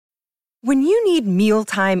When you need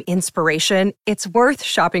mealtime inspiration, it's worth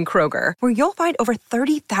shopping Kroger, where you'll find over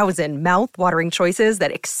 30,000 mouth-watering choices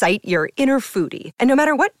that excite your inner foodie. And no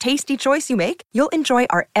matter what tasty choice you make, you'll enjoy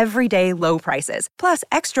our everyday low prices, plus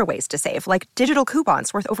extra ways to save, like digital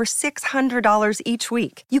coupons worth over $600 each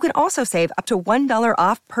week. You can also save up to $1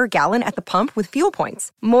 off per gallon at the pump with fuel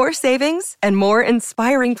points. More savings and more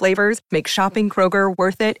inspiring flavors make shopping Kroger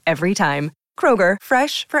worth it every time. Kroger,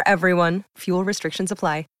 fresh for everyone. Fuel restrictions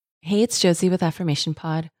apply. Hey, it's Josie with Affirmation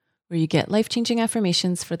Pod, where you get life-changing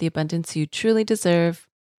affirmations for the abundance you truly deserve.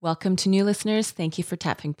 Welcome to new listeners. Thank you for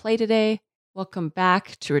tapping play today. Welcome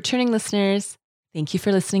back to returning listeners. Thank you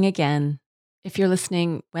for listening again. If you're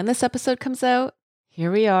listening when this episode comes out,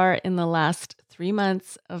 here we are in the last 3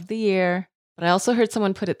 months of the year. But I also heard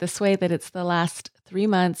someone put it this way, that it's the last 3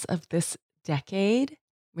 months of this decade,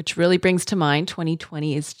 which really brings to mind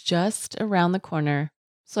 2020 is just around the corner.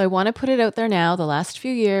 So I want to put it out there now. The last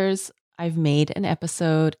few years, I've made an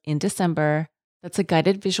episode in December that's a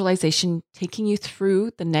guided visualization taking you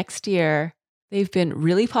through the next year. They've been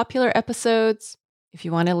really popular episodes. If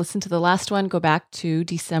you want to listen to the last one, go back to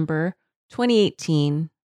December 2018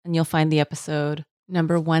 and you'll find the episode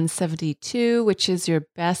number 172, which is your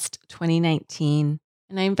best 2019.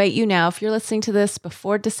 And I invite you now, if you're listening to this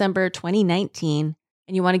before December 2019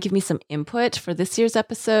 and you want to give me some input for this year's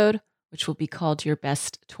episode, which will be called Your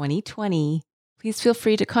Best 2020, please feel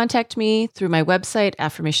free to contact me through my website,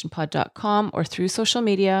 affirmationpod.com, or through social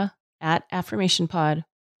media at affirmationpod.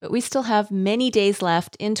 But we still have many days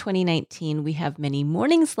left in 2019. We have many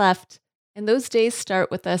mornings left, and those days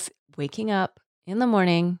start with us waking up in the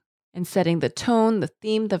morning and setting the tone, the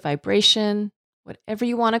theme, the vibration, whatever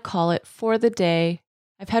you want to call it, for the day.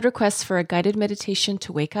 I've had requests for a guided meditation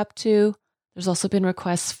to wake up to. There's also been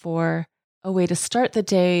requests for a way to start the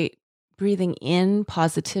day, breathing in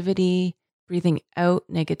positivity, breathing out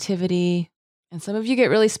negativity. And some of you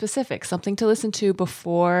get really specific, something to listen to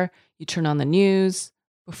before you turn on the news,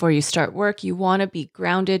 before you start work. You want to be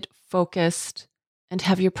grounded, focused, and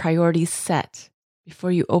have your priorities set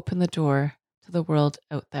before you open the door to the world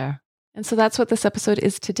out there. And so that's what this episode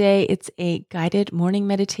is today. It's a guided morning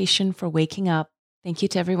meditation for waking up. Thank you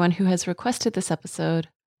to everyone who has requested this episode.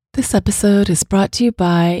 This episode is brought to you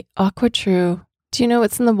by AquaTrue. Do you know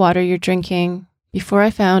what's in the water you're drinking? Before I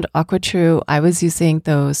found AquaTrue, I was using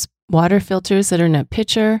those water filters that are in a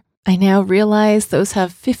pitcher. I now realize those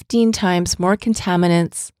have 15 times more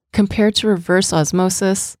contaminants compared to reverse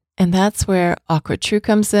osmosis, and that's where AquaTrue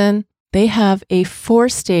comes in. They have a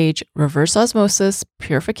 4-stage reverse osmosis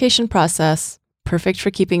purification process, perfect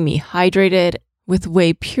for keeping me hydrated with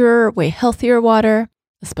way purer, way healthier water,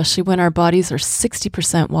 especially when our bodies are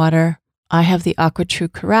 60% water. I have the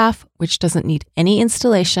AquaTrue Carafe, which doesn't need any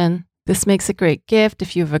installation. This makes a great gift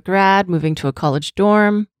if you have a grad moving to a college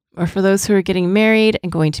dorm, or for those who are getting married and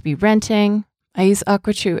going to be renting. I use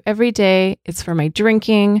AquaTrue every day. It's for my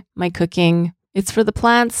drinking, my cooking. It's for the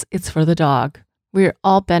plants. It's for the dog. We're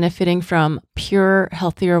all benefiting from pure,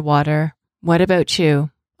 healthier water. What about you?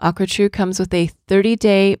 AquaTrue comes with a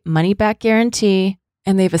 30-day money-back guarantee,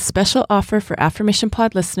 and they have a special offer for Affirmation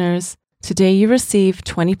Pod listeners. Today you receive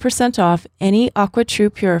 20% off any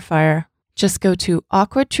AquaTrue purifier. Just go to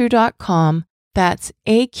aquatrue.com, that's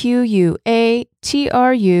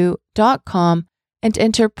AQUATRU.com, and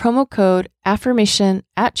enter promo code AFFIRMATION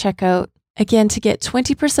at checkout. Again, to get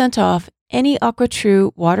 20% off any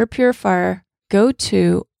AquaTrue water purifier, go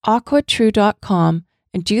to aquatrue.com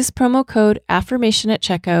and use promo code AFFIRMATION at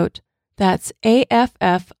checkout. That's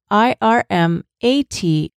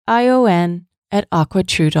AFFIRMATION at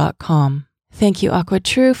aquatrue.com. Thank you,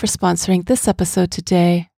 AquaTrue, for sponsoring this episode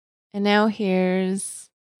today. And now here's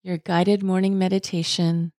your guided morning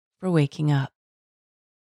meditation for waking up.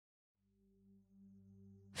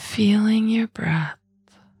 Feeling your breath.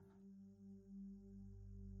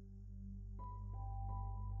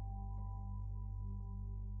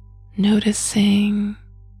 Noticing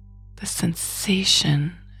the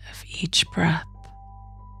sensation of each breath.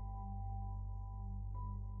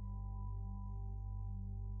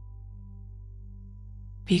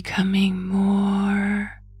 Becoming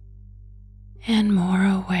more and more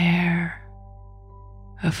aware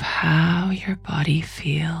of how your body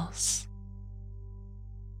feels.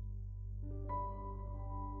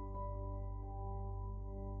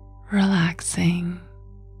 Relaxing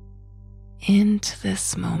into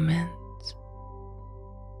this moment.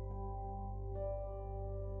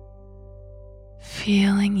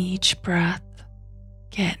 Feeling each breath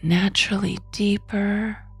get naturally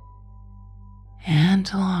deeper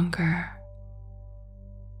and longer.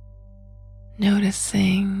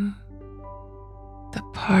 Noticing the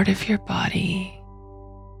part of your body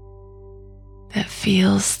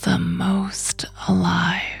feels the most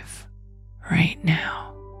alive right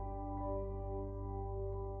now.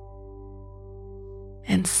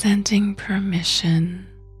 And sending permission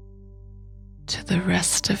to the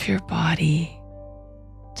rest of your body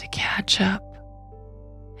to catch up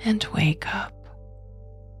and wake up.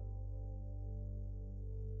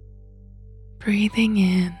 Breathing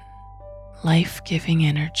in life-giving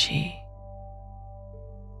energy.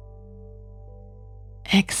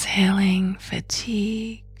 Exhaling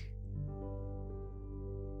fatigue.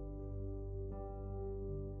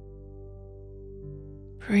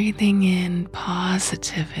 Breathing in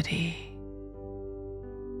positivity.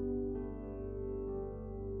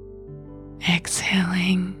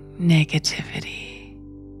 Exhaling negativity.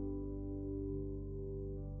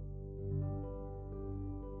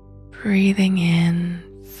 Breathing in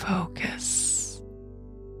focus.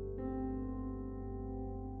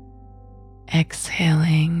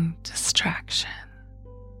 Exhaling distraction.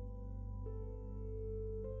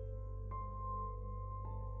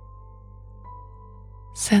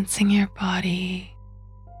 Sensing your body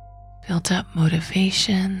build up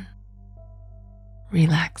motivation,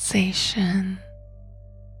 relaxation,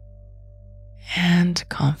 and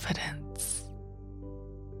confidence.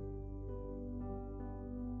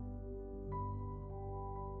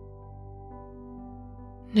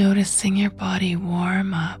 Noticing your body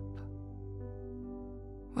warm up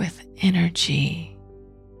with energy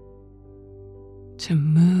to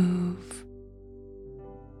move,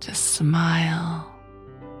 to smile,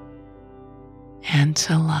 and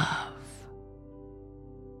to love.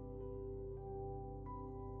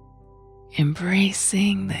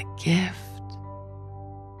 Embracing the gift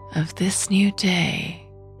of this new day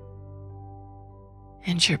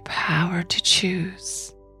and your power to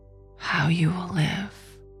choose how you will live.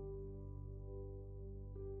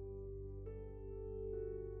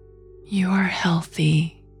 You are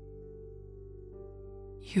healthy.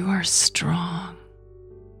 You are strong.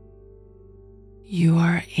 You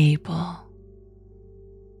are able.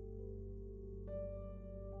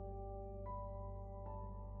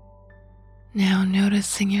 Now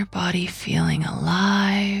noticing your body feeling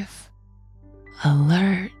alive,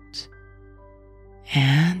 alert,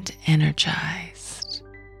 and energized.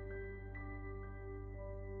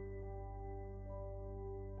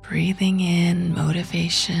 Breathing in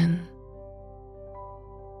motivation.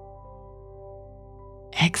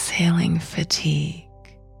 Exhaling fatigue.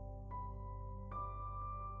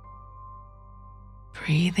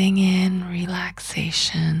 Breathing in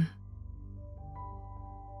relaxation.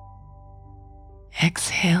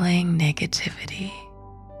 Exhaling negativity.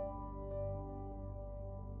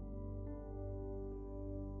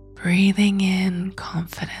 Breathing in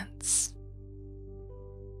confidence.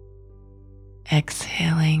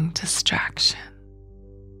 Exhaling distraction.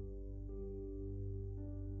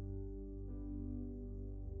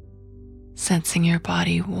 Sensing your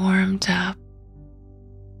body warmed up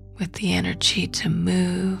with the energy to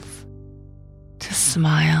move, to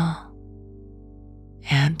smile,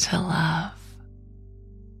 and to love.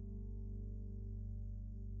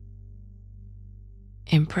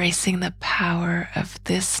 Embracing the power of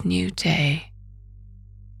this new day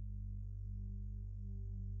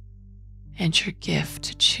and your gift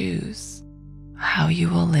to choose how you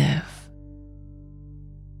will live.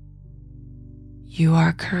 You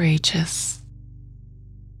are courageous.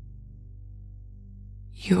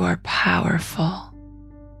 You are powerful.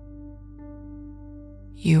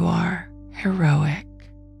 You are heroic.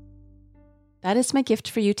 That is my gift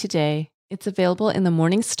for you today. It's available in the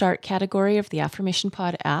Morning Start category of the Affirmation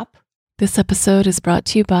Pod app. This episode is brought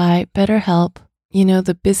to you by BetterHelp. You know,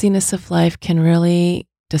 the busyness of life can really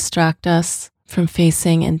distract us from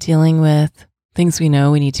facing and dealing with things we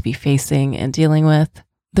know we need to be facing and dealing with.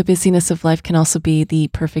 The busyness of life can also be the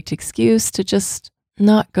perfect excuse to just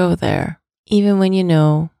not go there, even when you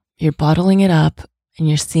know you're bottling it up and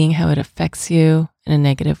you're seeing how it affects you in a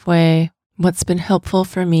negative way. What's been helpful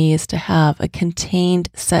for me is to have a contained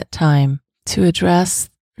set time to address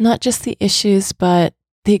not just the issues, but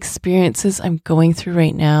the experiences I'm going through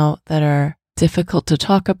right now that are difficult to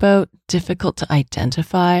talk about, difficult to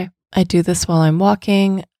identify. I do this while I'm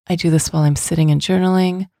walking. I do this while I'm sitting and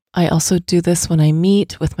journaling. I also do this when I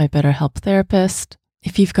meet with my BetterHelp therapist.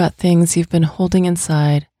 If you've got things you've been holding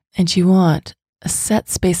inside and you want a set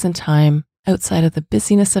space and time outside of the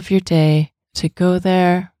busyness of your day to go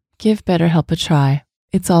there, give BetterHelp a try.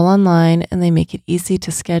 It's all online and they make it easy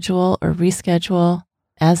to schedule or reschedule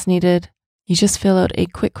as needed. You just fill out a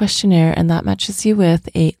quick questionnaire and that matches you with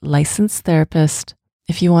a licensed therapist.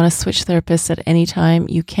 If you want to switch therapists at any time,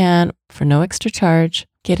 you can for no extra charge.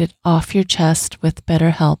 Get it off your chest with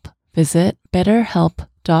BetterHelp. Visit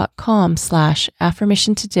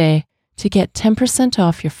betterhelp.com/affirmation today to get 10%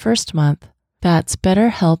 off your first month. That's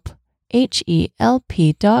BetterHelp,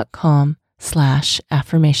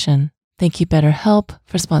 HELP.com/affirmation. Thank you, BetterHelp,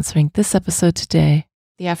 for sponsoring this episode today.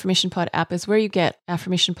 The Affirmation Pod app is where you get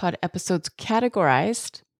Affirmation Pod episodes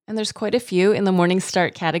categorized, and there's quite a few in the Morning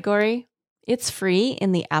Start category. It's free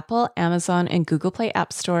in the Apple, Amazon, and Google Play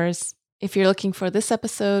app stores. If you're looking for this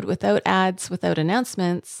episode without ads, without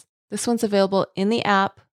announcements, this one's available in the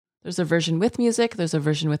app. There's a version with music, there's a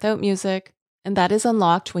version without music, and that is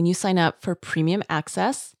unlocked when you sign up for premium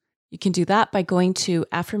access. You can do that by going to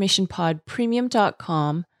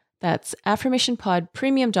affirmationpodpremium.com. That's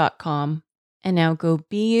affirmationpodpremium.com. And now go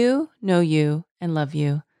be you, know you, and love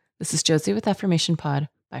you. This is Josie with Affirmation Pod.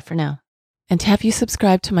 Bye for now. And have you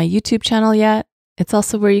subscribed to my YouTube channel yet? It's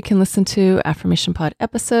also where you can listen to Affirmation Pod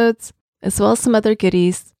episodes, as well as some other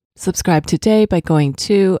goodies. Subscribe today by going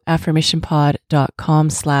to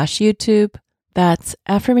affirmationpod.com/YouTube. That's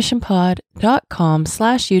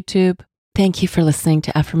affirmationpod.com/YouTube. Thank you for listening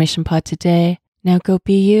to Affirmation Pod today. Now go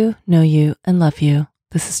be you, know you, and love you.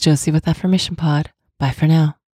 This is Josie with Affirmation Pod. Bye for now.